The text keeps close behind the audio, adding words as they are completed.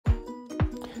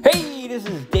Hey, this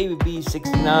is David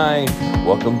B69.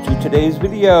 Welcome to today's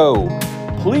video.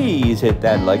 Please hit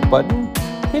that like button,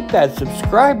 hit that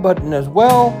subscribe button as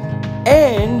well,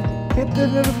 and hit the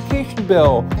notification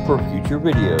bell for future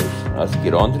videos. Let's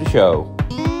get on to the show.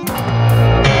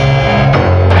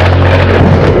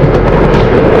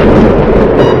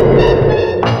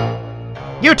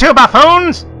 You two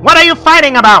buffoons! What are you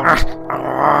fighting about?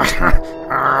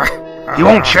 You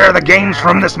won't share the games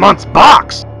from this month's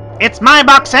box! It's my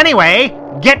box anyway!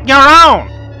 Get your own!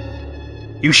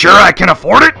 You sure I can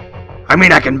afford it? I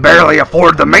mean, I can barely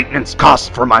afford the maintenance costs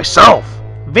for myself.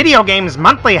 Video Games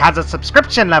Monthly has a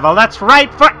subscription level that's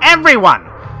right for everyone!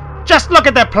 Just look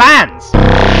at their plans!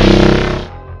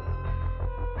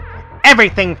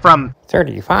 Everything from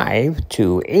 $35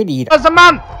 to $80 a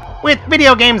month! With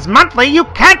Video Games Monthly, you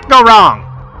can't go wrong!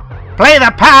 Play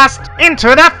the past into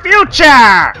the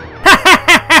future!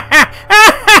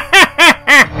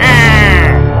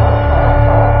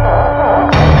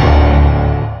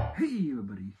 Hey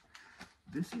everybody,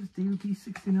 this is David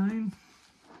B69,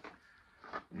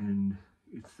 and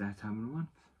it's that time of the month.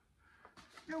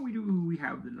 Now we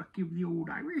have the lucky of the old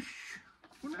Irish.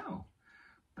 Well, no,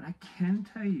 but I can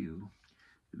tell you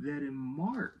that in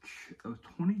March of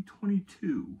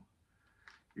 2022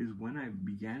 is when I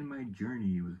began my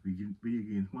journey with Video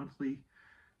Games Monthly.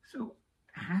 So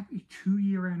happy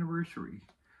 2-year anniversary.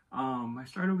 I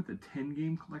started with a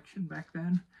 10-game collection back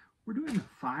then. We're doing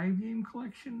a 5-game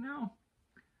collection now.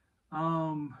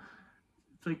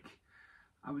 It's like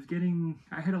I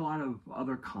had a lot of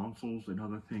other consoles and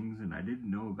other things, and I didn't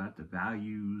know about the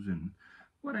values and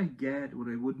what I get, what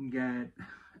I wouldn't get.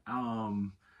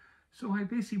 So I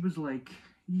basically was like,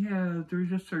 yeah, there's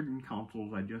just certain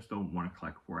consoles I just don't want to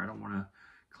collect for. I don't want to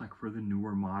collect for the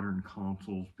newer modern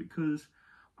consoles because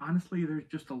honestly, there's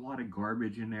just a lot of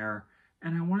garbage in there.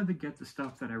 And I wanted to get the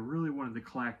stuff that I really wanted to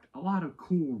collect, a lot of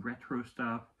cool retro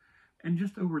stuff. And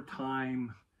just over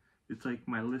time, it's like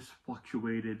my list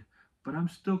fluctuated, but I'm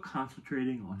still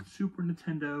concentrating on Super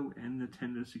Nintendo and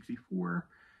Nintendo 64.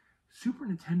 Super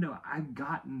Nintendo, I've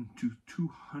gotten to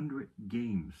 200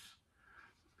 games.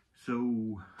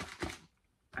 So,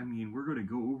 I mean, we're going to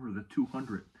go over the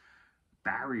 200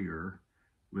 barrier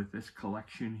with this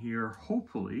collection here,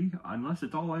 hopefully, unless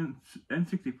it's all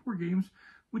N64 games,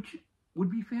 which would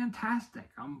be fantastic.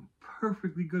 I'm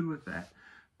perfectly good with that,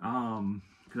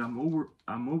 because I'm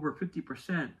over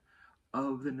 50%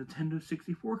 of the Nintendo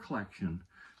 64 collection.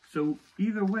 So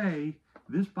either way,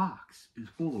 this box is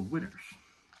full of winners,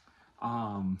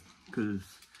 because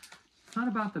it's not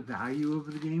about the value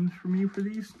of the games for me for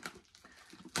these.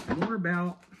 It's more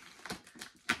about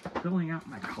filling out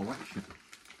my collection.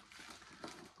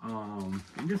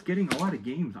 And just getting a lot of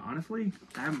games, honestly,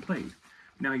 I haven't played.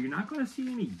 Now, you're not going to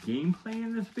see any gameplay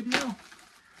in this video,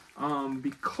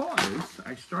 because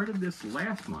I started this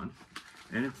last month,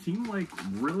 and it seemed like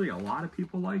really a lot of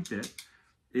people liked it,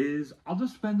 is I'll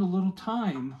just spend a little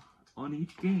time on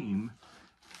each game,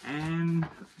 and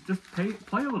just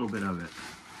play a little bit of it.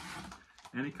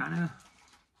 And it kind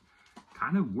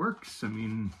of works. I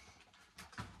mean,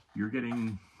 you're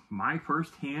getting my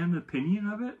first-hand opinion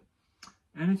of it,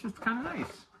 and it's just kind of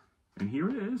nice. And here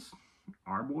it is,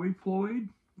 our boy Floyd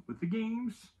with the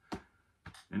games.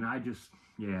 And I just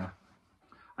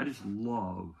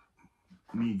love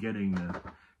me getting the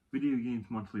Video Games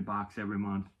Monthly box every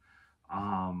month,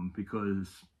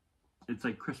 because it's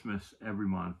like Christmas every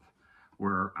month,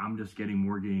 where I'm just getting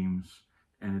more games,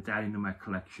 and it's adding to my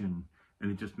collection,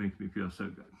 and it just makes me feel so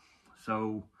good.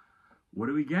 So, what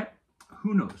do we get?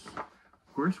 Who knows?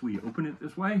 Of course, we open it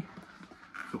this way,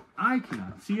 so I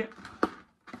cannot see it.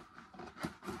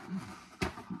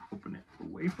 Open it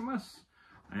away from us,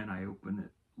 and I open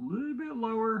it a little bit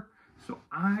lower, so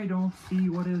I don't see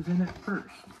what is in it first.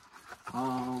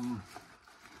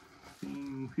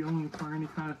 Feeling for any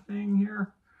kind of thing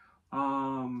here.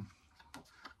 Of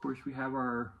course, we have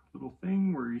our little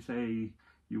thing where you say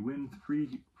you win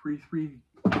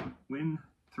win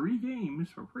 3 games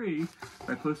for free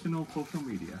by posting on social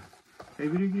media. Hey,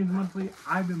 Video Games Monthly,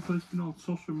 I've been posting on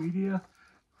social media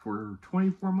for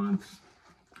 24 months.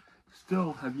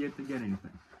 Still have yet to get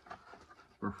anything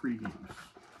for free games.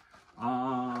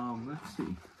 Let's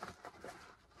see.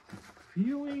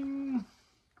 Feeling...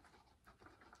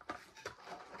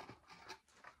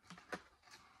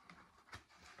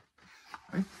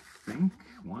 I think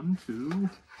 1, 2,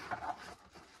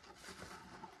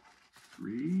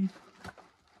 3.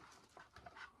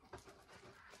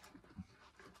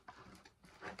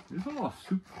 There's a lot of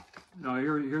soup. No,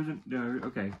 here's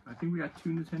okay. I think we got 2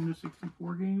 Nintendo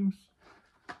 64 games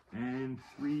and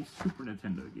 3 Super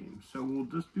Nintendo games. So we'll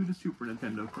just do the Super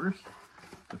Nintendo first.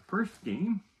 The first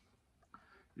game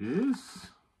is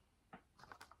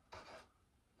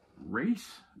Race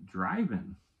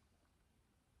Driving.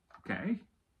 Okay.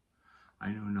 I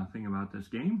know nothing about this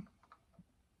game.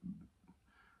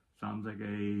 Sounds like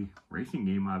a racing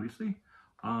game, obviously.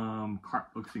 Cart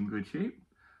looks in good shape.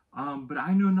 But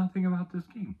I know nothing about this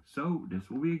game. So this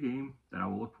will be a game that I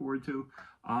will look forward to.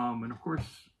 And of course,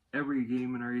 every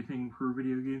game and everything for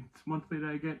Video Games Monthly that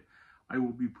I get, I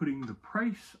will be putting the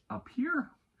price up here.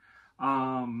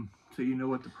 So you know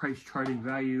what the price charting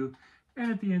value.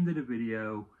 And at the end of the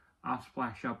video, I'll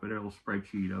splash up a little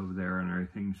spreadsheet over there and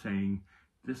everything saying,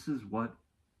 this is what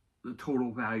the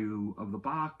total value of the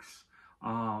box.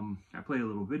 I play a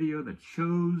little video that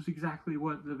shows exactly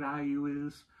what the value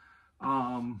is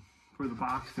for the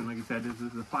box. And like I said, this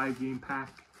is a 5-game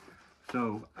pack.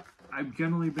 So I've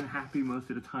generally been happy most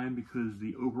of the time because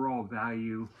the overall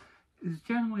value is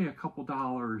generally a couple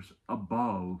dollars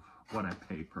above what I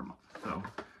pay per month. So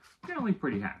generally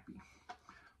pretty happy.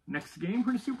 Next game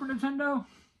for the Super Nintendo.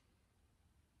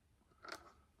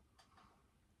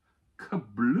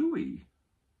 Kablooey.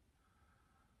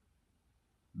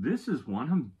 This is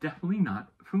one I'm definitely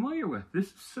not familiar with. This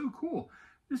is so cool.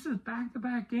 This is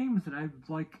back-to-back games that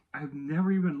I've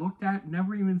never even looked at,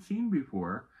 never even seen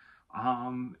before.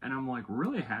 And I'm like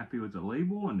really happy with the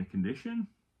label and the condition.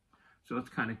 So it's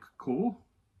kind of cool.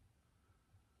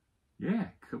 Yeah,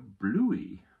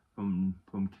 Kablooey from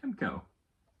Kemco.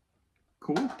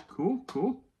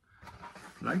 Cool.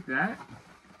 Like that.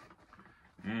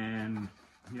 And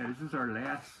yeah, this is our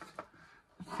last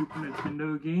Super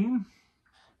Nintendo game.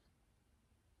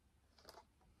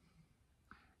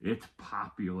 It's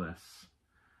Populous.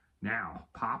 Now,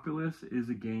 Populous is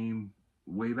a game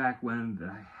way back when that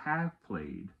I have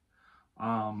played.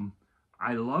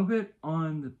 I love it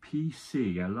on the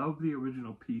PC. I love the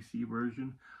original PC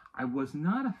version. I was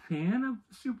not a fan of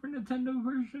the Super Nintendo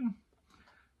version.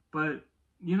 But,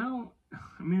 you know,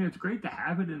 I mean, it's great to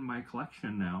have it in my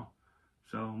collection now.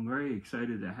 So I'm very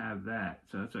excited to have that.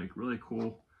 So that's like really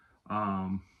cool.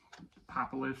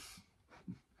 Populous.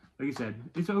 Like I said,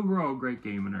 it's overall a great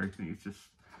game and everything. It's just,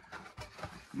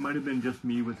 it might have been just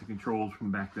me with the controls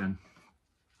from back then.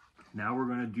 Now we're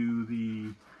going to do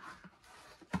the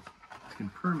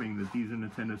confirming that these are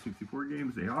Nintendo 64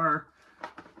 games. They are.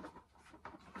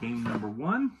 Game number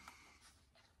 1.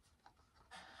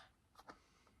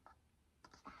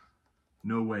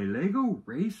 No Way Lego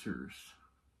Racers.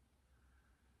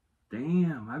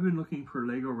 Damn, I've been looking for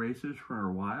Lego Racers for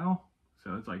a while.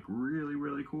 So it's like really,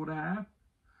 really cool to have.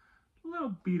 A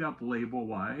little beat up label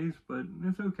wise, but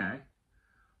it's okay.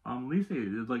 At least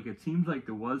it seems like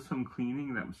there was some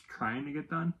cleaning that was trying to get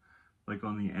done, like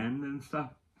on the end and stuff.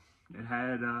 It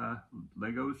had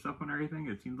Lego stuff and everything.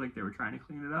 It seems like they were trying to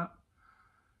clean it up.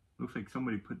 Looks like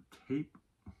somebody put tape.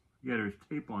 Yeah, there's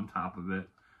tape on top of it.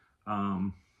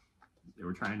 They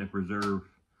were trying to preserve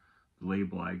the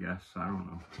label, I guess. I don't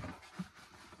know.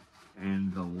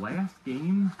 And the last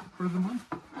game for the month,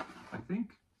 I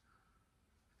think.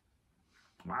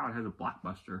 Wow, it has a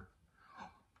Blockbuster.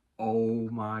 Oh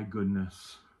my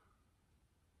goodness.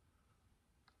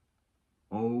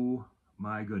 Oh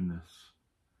my goodness.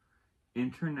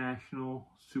 International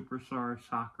Superstar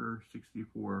Soccer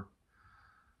 64.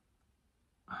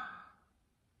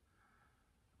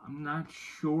 I'm not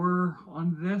sure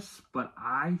on this, but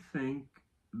I think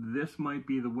this might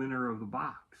be the winner of the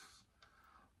box.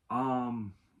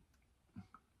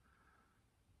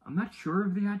 I'm not sure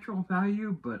of the actual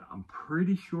value, but I'm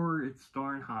pretty sure it's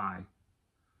darn high.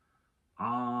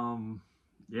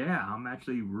 Yeah, I'm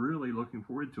actually really looking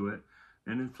forward to it.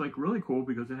 And it's like really cool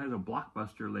because it has a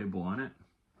Blockbuster label on it.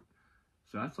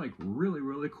 So that's like really,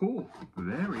 really cool.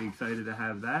 Very excited to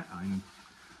have that. I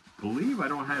believe I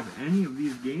don't have any of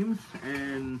these games.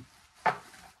 And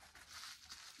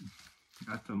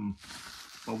got some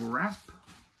bubble wrap.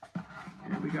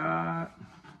 And we got,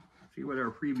 see what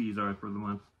our freebies are for the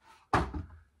month.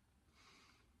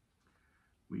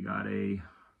 We got a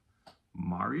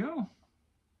Mario.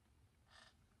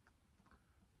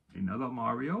 Another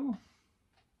Mario.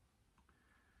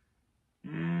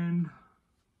 And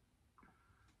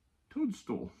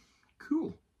Toadstool.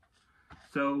 Cool.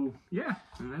 So, yeah,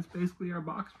 and that's basically our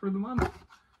box for the month.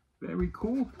 Very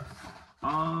cool.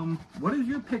 What is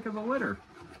your pick of the litter?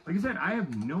 Like I said, I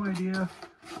have no idea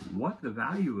what the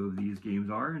value of these games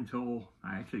are until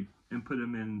I actually input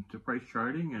them into price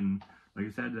charting. And like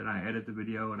I said, then I edit the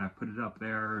video and I put it up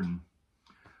there and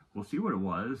we'll see what it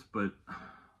was. But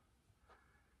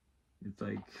it's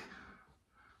like,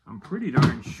 I'm pretty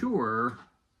darn sure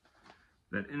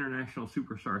that International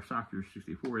Superstar Soccer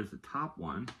 64 is the top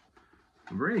one.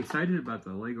 I'm very excited about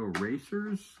the Lego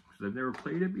Racers because I've never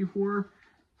played it before.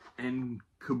 And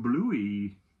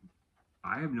Kablooey,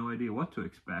 I have no idea what to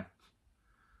expect.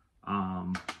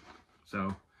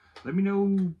 So let me know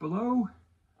below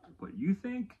what you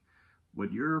think,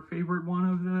 what your favorite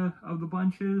one of the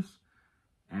bunch is,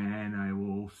 and I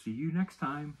will see you next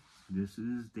time. This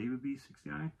is David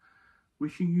B69,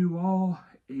 wishing you all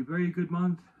a very good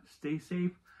month. Stay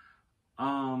safe.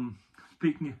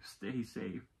 Speaking of stay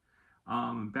safe,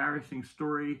 embarrassing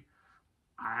story.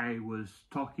 I was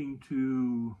talking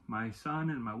to my son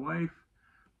and my wife,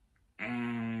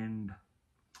 and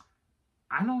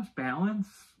I lost balance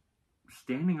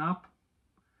standing up,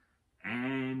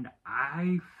 and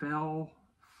I fell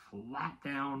flat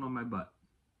down on my butt.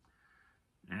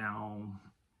 Now,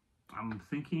 I'm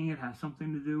thinking it has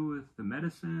something to do with the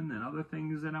medicine and other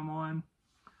things that I'm on.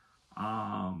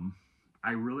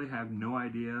 I really have no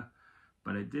idea,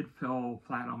 but I did fall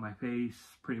flat on my face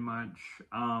pretty much.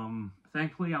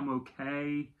 Thankfully, I'm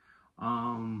okay.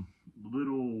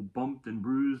 Little bumped and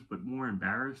bruised, but more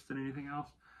embarrassed than anything else.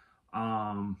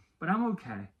 But I'm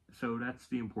okay. So that's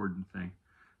the important thing.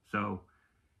 So,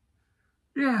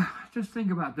 yeah, just think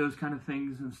about those kind of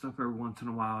things and stuff every once in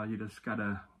a while. You just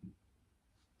gotta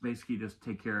basically just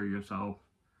take care of yourself.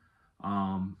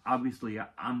 Obviously,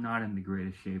 I'm not in the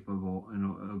greatest shape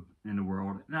in the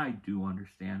world, and I do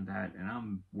understand that, and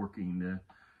I'm working to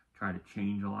try to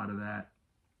change a lot of that.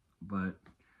 But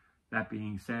that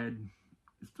being said,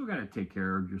 you still got to take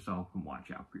care of yourself and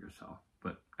watch out for yourself.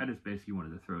 But I just basically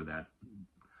wanted to throw that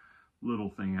little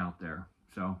thing out there.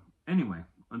 So anyway,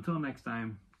 until next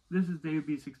time, this is David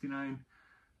B69.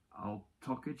 I'll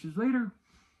talk at you later.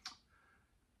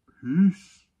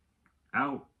 Peace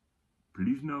out.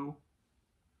 Please know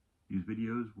these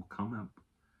videos will come up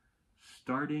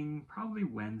starting probably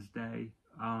Wednesday,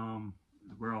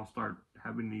 where I'll start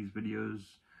having these videos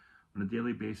on a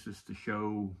daily basis to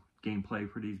show gameplay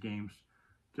for these games.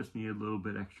 Just need a little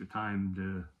bit extra time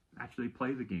to actually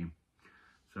play the game.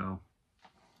 So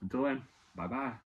until then, bye-bye.